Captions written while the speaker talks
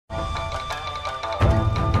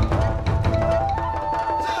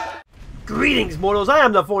Greetings, mortals. I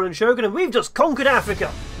am the FallenShogun, and we've just conquered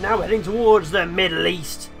Africa. Now we're heading towards the Middle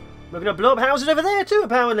East. We're going to blow up houses over there too,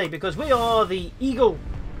 apparently, because we are the Eagle.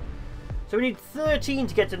 So we need 13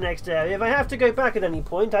 to get to the next area. If I have to go back at any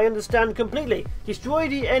point, I understand completely. Destroy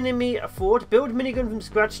the enemy fort, build minigun from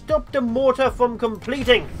scratch, stop the mortar from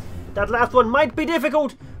completing. That last one might be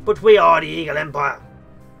difficult, but we are the Eagle Empire.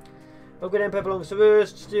 Upgrade Empire belongs to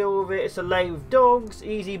us. Still, it's a lay with dogs.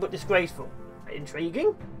 Easy but disgraceful.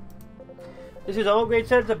 Intriguing. This is our upgrade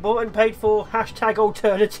center, bought and paid for. Hashtag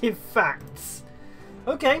alternative facts.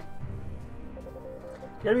 Okay.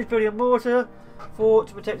 The enemy's building a mortar fort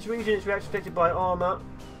to protect its region. Its reactor protected by armor.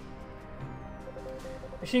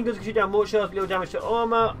 Machine guns can shoot down mortar shells, little damage to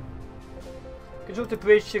armor. Construct a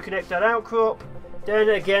bridge to connect that outcrop. Then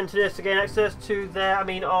again to this to gain access to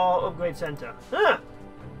our upgrade center. Ah!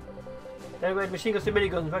 Then upgrade machine guns to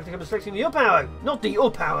miniguns. Back to selecting the up arrow, not the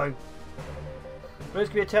up arrow. Roads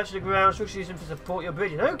can be attached to the ground. Structure used to support your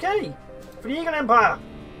bridges. Okay, for the Eagle Empire.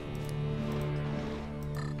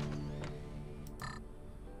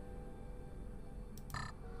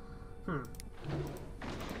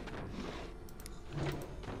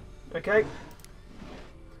 Okay.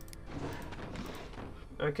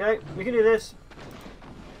 Okay, we can do this.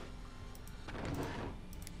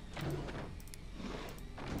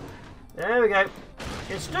 There we go.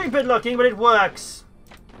 It's stupid looking, but it works.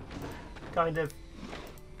 Kind of.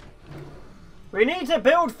 We need to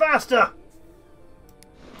build faster.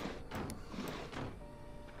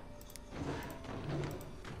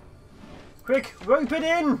 Quick, rope it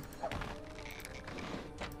in.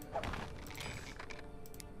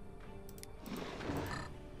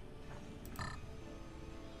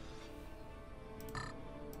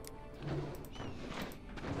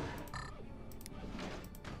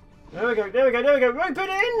 There we go, there we go, there we go. Rope it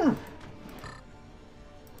in!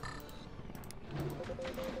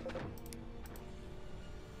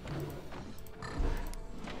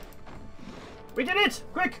 We did it!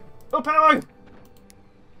 Quick! Up arrow!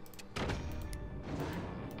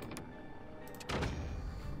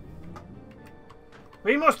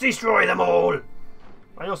 We must destroy them all!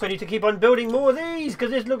 I also need to keep on building more of these, because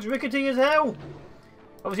this looks rickety as hell.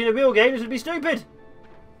 Obviously in a real game this would be stupid.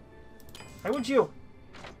 How would you?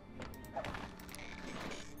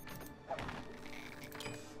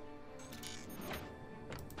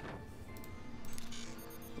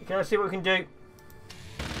 Okay, let's see what we can do.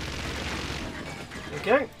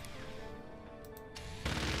 Okay.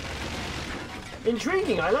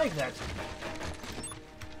 Intriguing, I like that.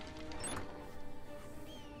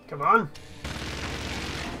 Come on.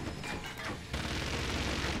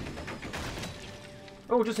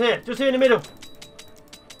 Oh, just here in the middle.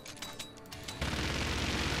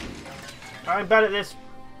 I'm bad at this.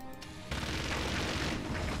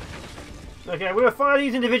 Okay, we're gonna fire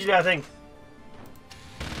these individually, I think.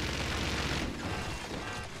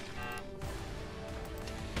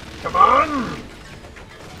 Come on!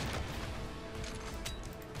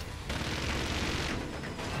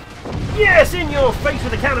 Yes, in your face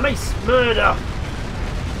with a cannon mace! Murder!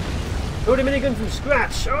 Build a minigun from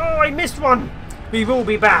scratch. Oh, I missed one! We will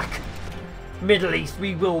be back. Middle East,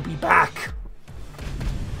 we will be back.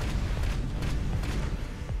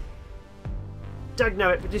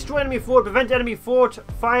 Dagnawit. Destroy enemy fort, prevent enemy fort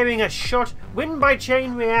firing a shot. Win by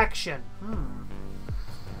chain reaction.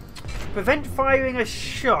 Prevent firing a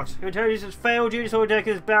shot. Your intelligence has failed. Units or deck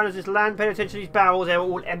is bound as this land. Pay attention to these barrels. They are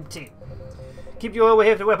all empty. Keep your over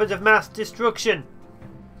here for weapons of mass destruction.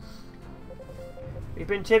 We've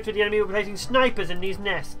been tipped that the enemy will be placing snipers in these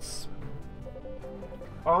nests.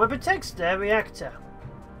 Armor protects their reactor.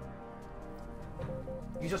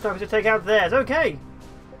 Use your snipers to take out theirs. Okay.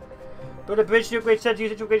 Build a bridge to upgrade center.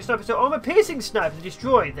 Use it to upgrade snipers to armor piercing snipers to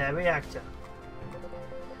destroy their reactor.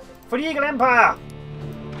 For the Eagle Empire.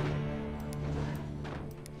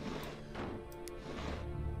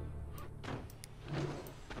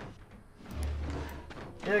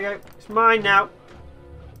 There we go. It's mine now.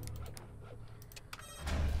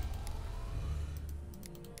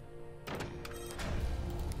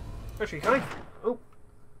 Actually, can I? Oh.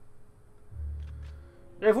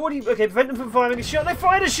 They've already... Okay, prevent them from firing a shot. They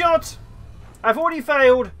fired a shot! I've already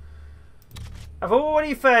failed. I've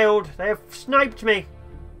already failed. They have sniped me.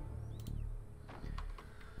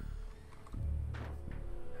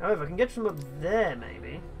 However, I can get from up there,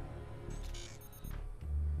 maybe.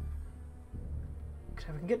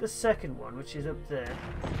 If I can get the second one, which is up there.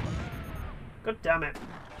 God damn it.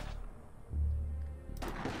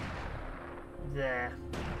 There.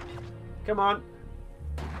 Come on.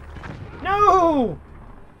 No!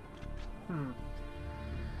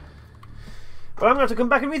 Well, I'm going to have to come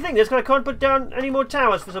back and rethink this because I can't put down any more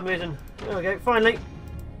towers for some reason. There we go, finally.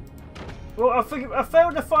 Well, I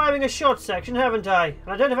failed the firing a shot section, haven't I? And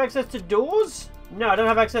I don't have access to doors? No, I don't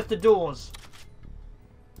have access to doors.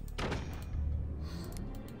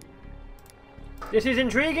 This is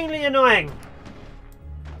intriguingly annoying.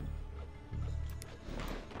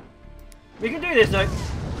 We can do this though.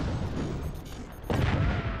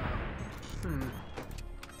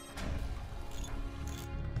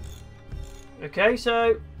 Okay,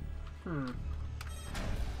 so...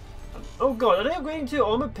 Oh god, are they upgrading to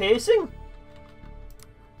armor piercing?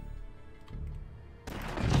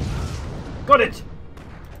 Got it!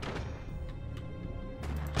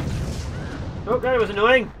 Oh, that was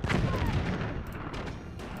annoying.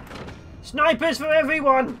 Snipers for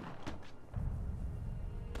everyone!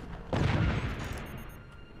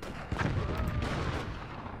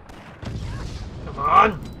 Come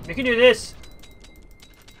on! We can do this!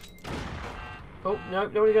 Oh, no,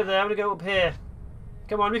 don't want to go there. I want to go up here.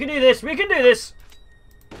 Come on, we can do this. We can do this.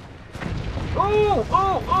 Oh,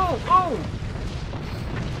 oh, oh, oh.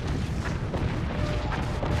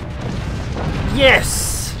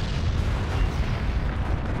 Yes.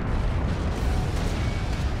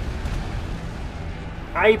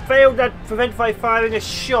 I failed that prevent by firing a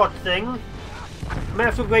shot thing. I may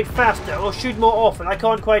have to upgrade faster or shoot more often. I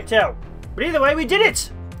can't quite tell. But either way, we did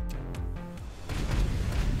it.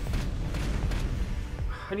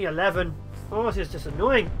 Only 11. Oh, this is just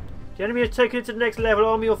annoying. The enemy has taken it to the next level.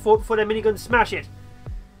 Army or fort before their miniguns smash it.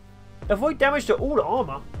 Avoid damage to all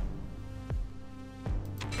armor.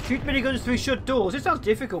 Shoot miniguns through shut doors. This sounds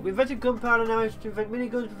difficult. We invented gunpowder now to invent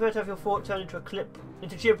miniguns. Prefer to have your fort turn into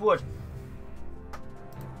a chipped wood.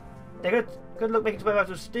 They're good luck making its way out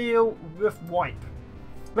of steel. Rough wipe.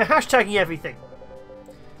 We're hashtagging everything.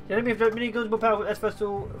 The enemy have miniguns more powerful less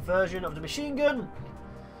versatile version of the machine gun.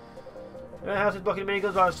 The warehouse is blocking the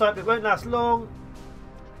miniguns line of sight, but it won't last long.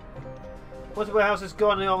 Once the warehouse is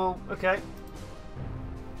gone, the armor. Okay.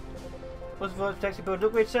 Once the warehouse protects the build,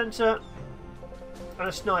 upgrade sensor and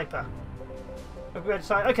a sniper. Upgrade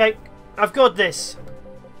sight. Okay, I've got this.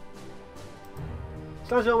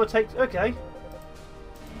 Slice armor takes. Okay.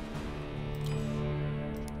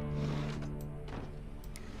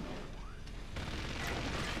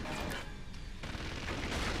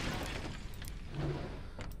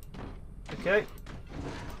 Okay.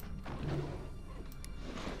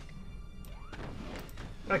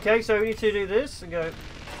 Okay, so we need to do this and go.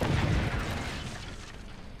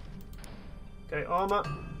 Okay, armor.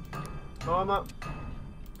 Armor.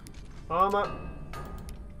 Armor.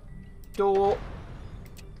 Door.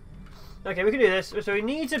 Okay, we can do this. So we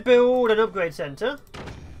need to build an upgrade center.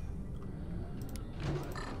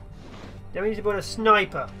 Then we need to build a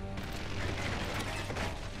sniper.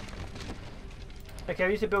 Okay,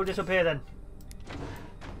 we need to build this up here then.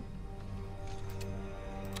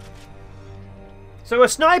 So a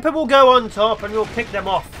sniper will go on top and we'll pick them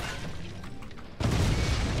off.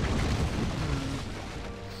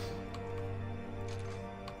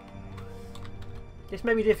 This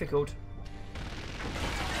may be difficult.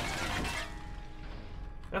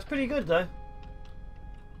 That's pretty good though.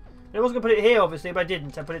 I was going to put it here obviously, but I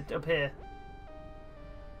didn't. I put it up here.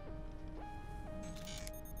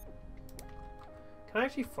 Can I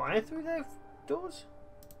actually fire through their doors?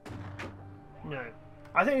 No.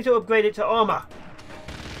 I think we need to upgrade it to armor.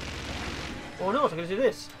 Or not, I'm going to do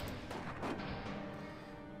this.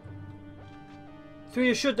 Through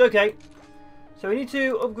your should, okay. So we need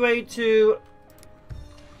to upgrade to...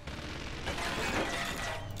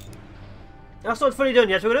 That's not fully done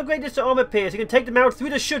yet, so we're going to upgrade this to armor pierce. You can take them out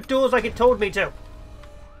through the shut doors like it told me to.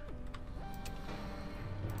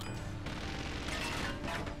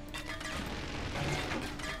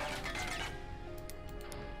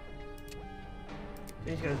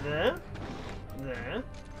 These go there. There.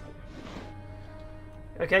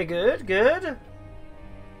 Okay, good, good.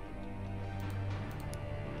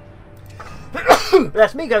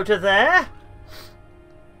 Let me go to there.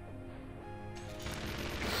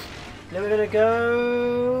 Then we're going to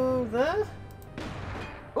go there.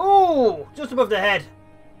 Oh, just above the head.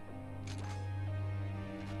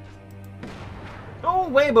 Oh,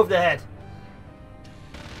 way above the head.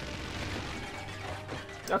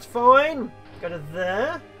 That's fine. Go to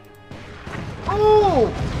there.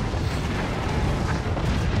 Oh!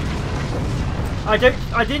 I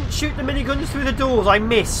didn't shoot the miniguns through the doors. I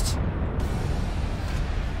missed.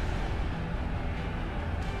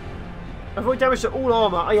 Avoid damage to all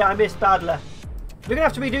armor. Oh yeah, I missed badly. We're gonna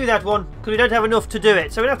have to redo that one because we don't have enough to do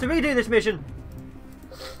it. So we're gonna have to redo this mission.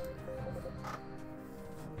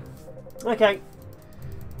 Okay.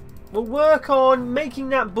 We'll work on making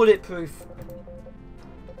that bulletproof.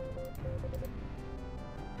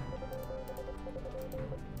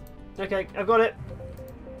 Okay, I've got it.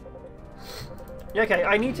 Okay,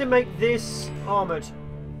 I need to make this armoured.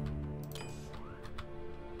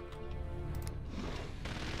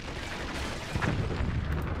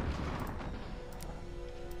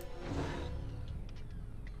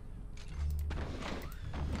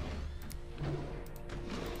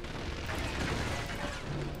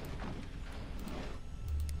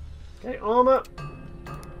 Okay, armour.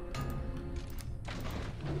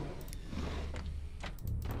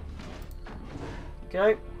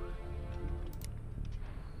 Okay.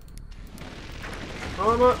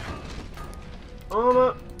 Armour.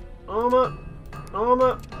 Armour. Armour.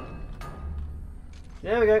 Armour.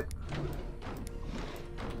 There we go.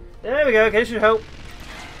 There we go. Okay, this should help.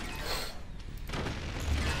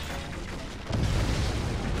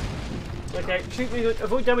 Okay, shoot me.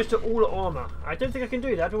 Avoid damage to all armour. I don't think I can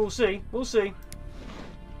do that, but we'll see. We'll see.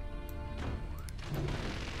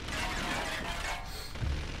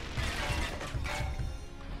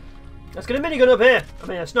 Let's get a minigun up here. I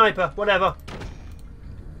mean, a sniper, whatever.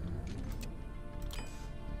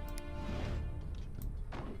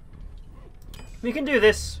 We can do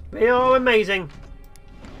this. We are amazing.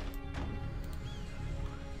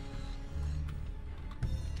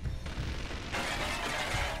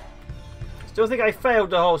 Still think I failed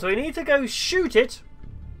the hole, so we need to go shoot it.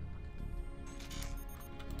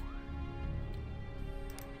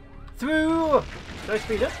 Through. Can I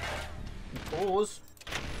speed up? Pause.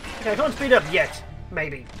 Okay, I can't speed up yet.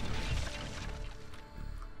 Maybe.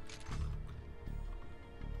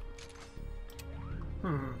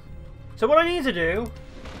 So what I need to do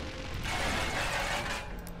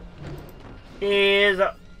is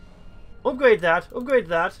upgrade that,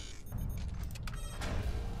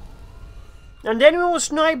 and then we will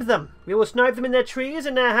snipe them. We will snipe them in their trees,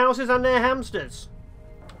 in their houses, and their hamsters.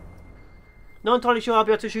 Not entirely sure I'll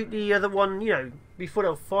be able to shoot the other one, you know, before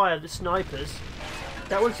they'll fire the snipers.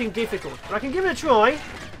 That would seem difficult, but I can give it a try.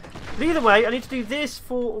 But either way, I need to do this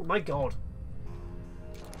for... Oh my god.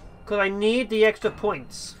 Because I need the extra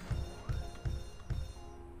points.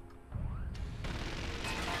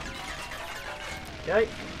 Okay.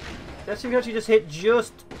 Let's see if we can actually just hit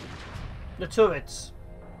just the turrets.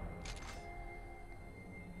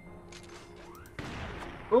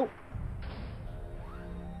 Oh.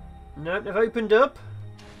 Nope, they've opened up.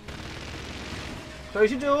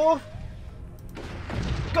 Close your door.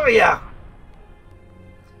 Got ya!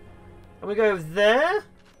 And we go there.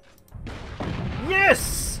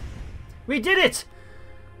 Yes! We did it!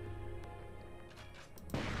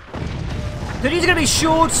 So these are going to be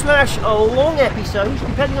short / long episodes,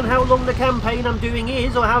 depending on how long the campaign I'm doing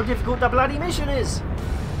is, or how difficult the bloody mission is.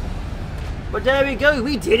 But there we go,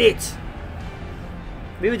 we did it!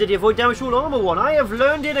 We did the avoid damage to all armour one. I have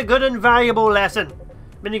learned it a good and valuable lesson.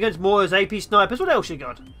 Miniguns, Moors, AP snipers, what else you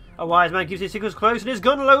got? A wise man keeps his secrets close and his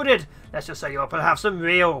gun loaded. Let's just say you'll have some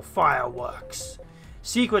real fireworks.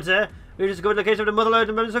 Secrets, eh? We just go to the location of the motherlode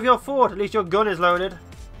and members of your fort. At least your gun is loaded.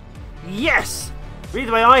 Yes! But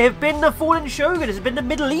either way, I have been the Fallen Shogun. This has been the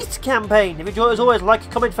Middle East campaign. If you enjoy it, as always,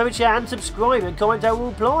 like, comment, favorite, share, and subscribe. And comment, I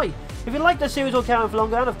will reply. If you like the series or carry on for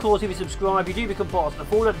longer, and of course, if you subscribe, you do become part of the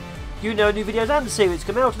Fallen. You know new videos and series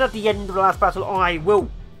come out. And at the end of the last battle, I will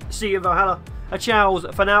see you in Valhalla. A chows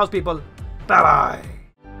for now, people. Bye bye.